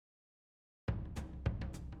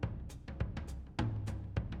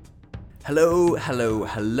Hello,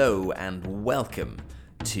 and welcome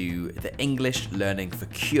to the English Learning for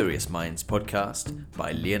Curious Minds podcast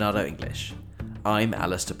by Leonardo English. I'm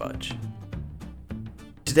Alistair Budge.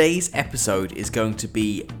 Today's episode is going to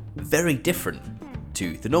be very different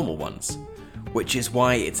to the normal ones, which is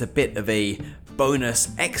why it's a bit of a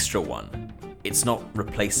bonus extra one. It's not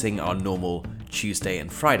replacing our normal Tuesday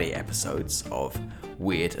and Friday episodes of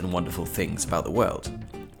weird and wonderful things about the world.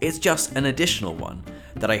 It's just an additional one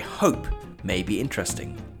that I hope may be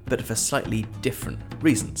interesting, but for slightly different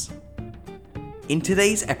reasons. In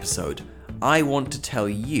today's episode, I want to tell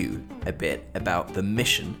you a bit about the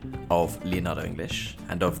mission of Leonardo English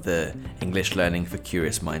and of the English Learning for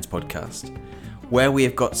Curious Minds podcast, where we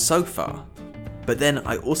have got so far, but then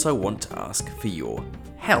I also want to ask for your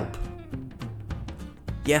help.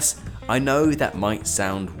 Yes, I know that might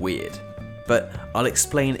sound weird, but I'll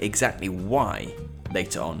explain exactly why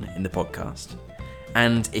later on in the podcast.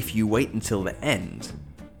 And if you wait until the end,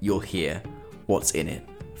 you'll hear what's in it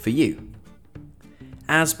for you.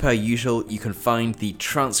 As per usual, you can find the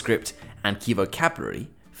transcript and key vocabulary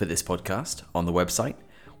for this podcast on the website,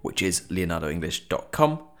 which is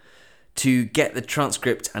leonardoenglish.com. To get the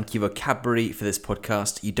transcript and key vocabulary for this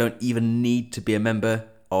podcast, you don't even need to be a member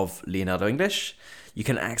of Leonardo English. You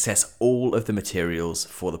can access all of the materials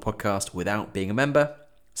for the podcast without being a member.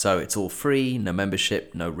 So it's all free, no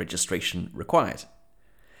membership, no registration required.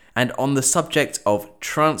 And on the subject of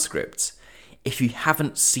transcripts, if you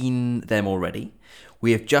haven't seen them already,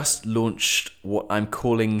 we have just launched what I'm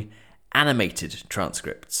calling animated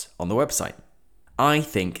transcripts on the website. I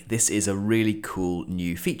think this is a really cool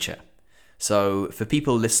new feature. So for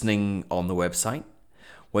people listening on the website,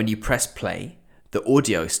 when you press play, the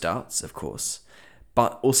audio starts, of course,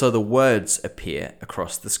 but also the words appear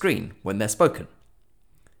across the screen when they're spoken.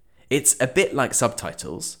 It's a bit like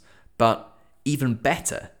subtitles, but even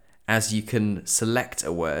better, as you can select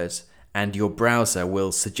a word and your browser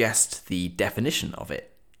will suggest the definition of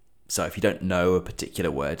it. So if you don't know a particular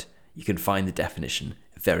word, you can find the definition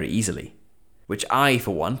very easily, which I,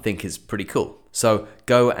 for one, think is pretty cool. So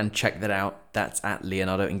go and check that out. That's at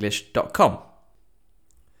leonardoenglish.com.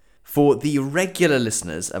 For the regular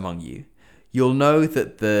listeners among you, you'll know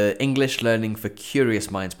that the English Learning for Curious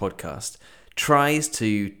Minds podcast tries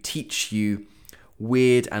to teach you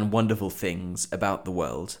weird and wonderful things about the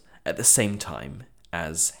world at the same time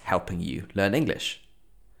as helping you learn English.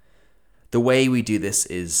 The way we do this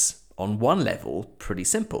is, on one level, pretty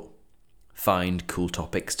simple. Find cool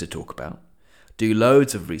topics to talk about, do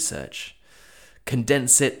loads of research,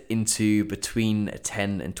 condense it into between a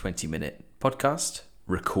 10 and 20 minute podcast,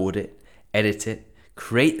 record it, edit it,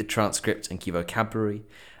 create the transcript and key vocabulary,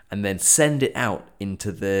 and then send it out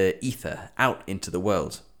into the ether, out into the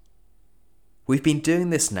world. We've been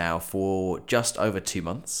doing this now for just over 2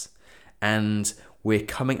 months, and we're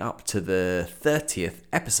coming up to the 30th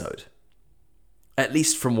episode. At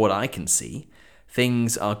least from what I can see,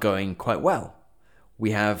 things are going quite well.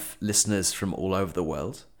 We have listeners from all over the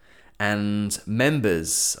world, and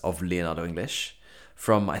members of Leonardo English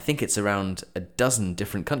from, I think it's around a dozen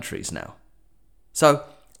different countries now. So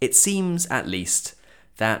it seems, at least,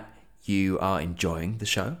 that you are enjoying the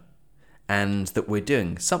show and that we're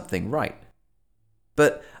doing something right.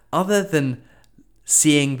 But other than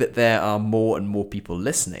seeing that there are more and more people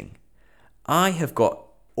listening, I have got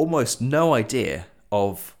almost no idea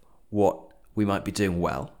of what we might be doing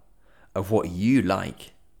well, of what you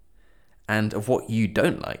like, and of what you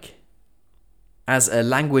don't like. As a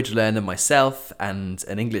language learner myself and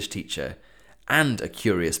an English teacher and a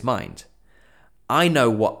curious mind, I know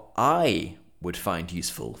what I would find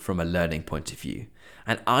useful from a learning point of view,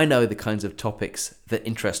 and I know the kinds of topics that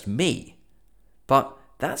interest me, but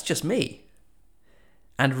that's just me.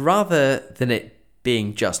 And rather than it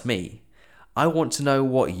being just me, I want to know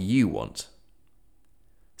what you want.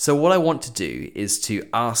 So what I want to do is to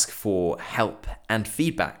ask for help and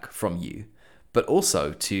feedback from you, but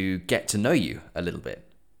also to get to know you a little bit.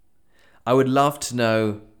 I would love to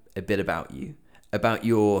know a bit about you, about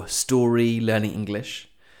your story learning English,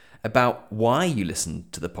 about why you listen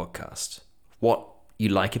to the podcast, what you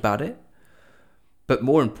like about it, but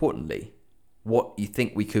more importantly, what you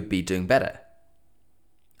think we could be doing better.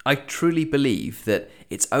 I truly believe that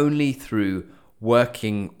it's only through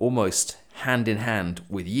working almost hand in hand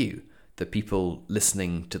with you, the people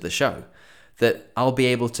listening to the show, that I'll be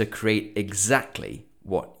able to create exactly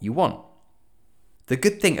what you want. The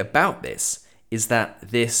good thing about this is that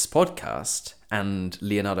this podcast and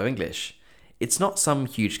Leonardo English, it's not some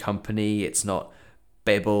huge company, it's not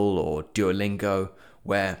Babbel or Duolingo,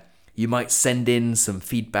 where you might send in some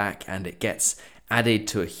feedback and it gets added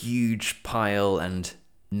to a huge pile and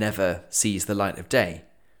never sees the light of day.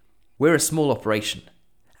 We're a small operation,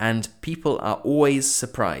 and people are always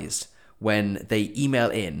surprised when they email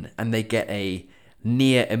in and they get a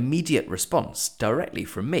near immediate response directly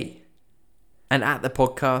from me. And at the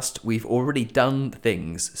podcast, we've already done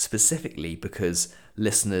things specifically because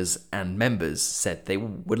listeners and members said they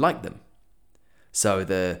would like them. So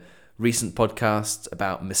the recent podcast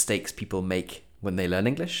about mistakes people make when they learn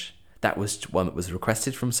English, that was one that was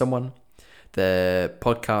requested from someone. The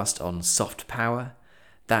podcast on soft power,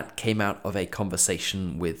 that came out of a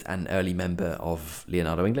conversation with an early member of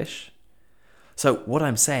Leonardo English. So what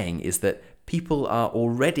I'm saying is that people are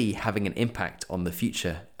already having an impact on the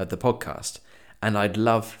future of the podcast, and I'd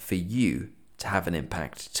love for you to have an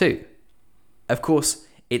impact too. Of course,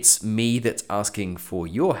 it's me that's asking for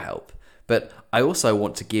your help, but I also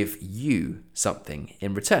want to give you something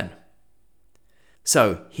in return.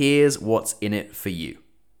 So here's what's in it for you.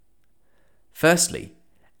 Firstly,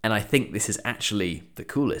 and I think this is actually the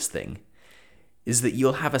coolest thing, is that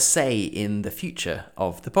you'll have a say in the future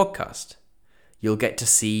of the podcast. You'll get to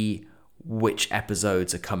see which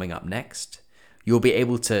episodes are coming up next. You'll be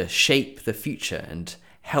able to shape the future and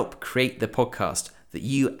help create the podcast that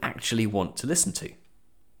you actually want to listen to.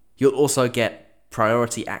 You'll also get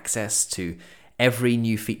priority access to every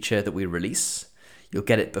new feature that we release. You'll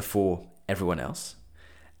get it before everyone else.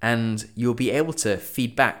 And you'll be able to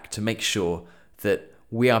feed back to make sure that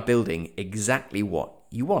we are building exactly what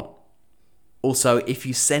you want. Also, if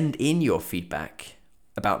you send in your feedback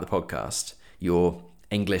about the podcast, your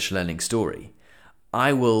English learning story,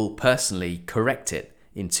 I will personally correct it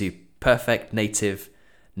into perfect native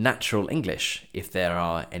natural English if there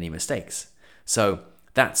are any mistakes. So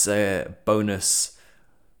that's a bonus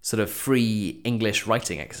sort of free English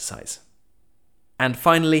writing exercise. And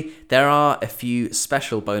finally, there are a few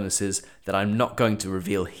special bonuses that I'm not going to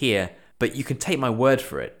reveal here, but you can take my word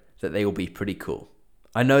for it that they will be pretty cool.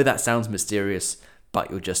 I know that sounds mysterious,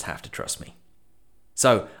 but you'll just have to trust me.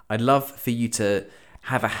 So I'd love for you to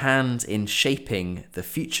have a hand in shaping the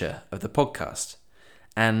future of the podcast.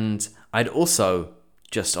 And I'd also,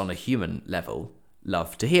 just on a human level,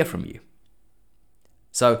 love to hear from you.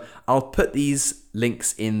 So I'll put these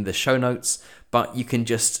links in the show notes, but you can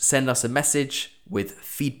just send us a message with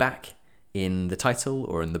feedback in the title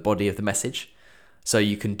or in the body of the message. So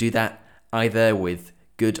you can do that either with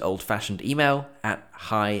good old-fashioned email at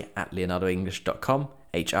hi@leonardoenglish.com,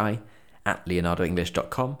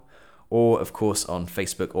 hi@leonardoenglish.com, or of course on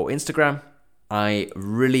Facebook or Instagram. I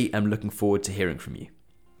really am looking forward to hearing from you.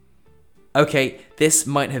 Okay, this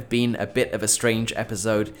might have been a bit of a strange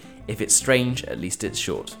episode. If it's strange, at least it's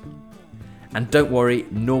short. And don't worry,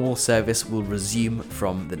 normal service will resume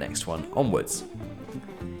from the next one onwards.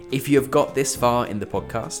 If you have got this far in the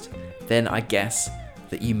podcast, then I guess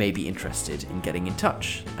that you may be interested in getting in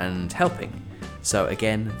touch and helping. So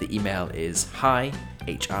again, the email is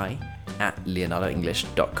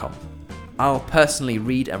hi@leonardoenglish.com. I'll personally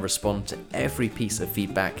read and respond to every piece of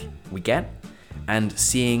feedback we get, and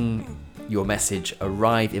seeing your message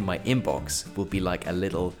arrive in my inbox will be like a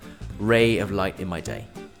little ray of light in my day.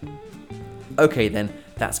 Okay then,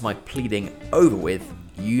 that's my pleading over with.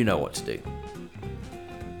 You know what to do.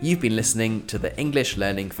 You've been listening to the English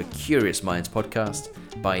Learning for Curious Minds podcast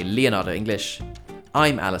by Leonardo English.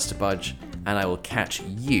 I'm Alistair Budge, and I will catch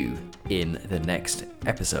you in the next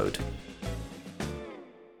episode.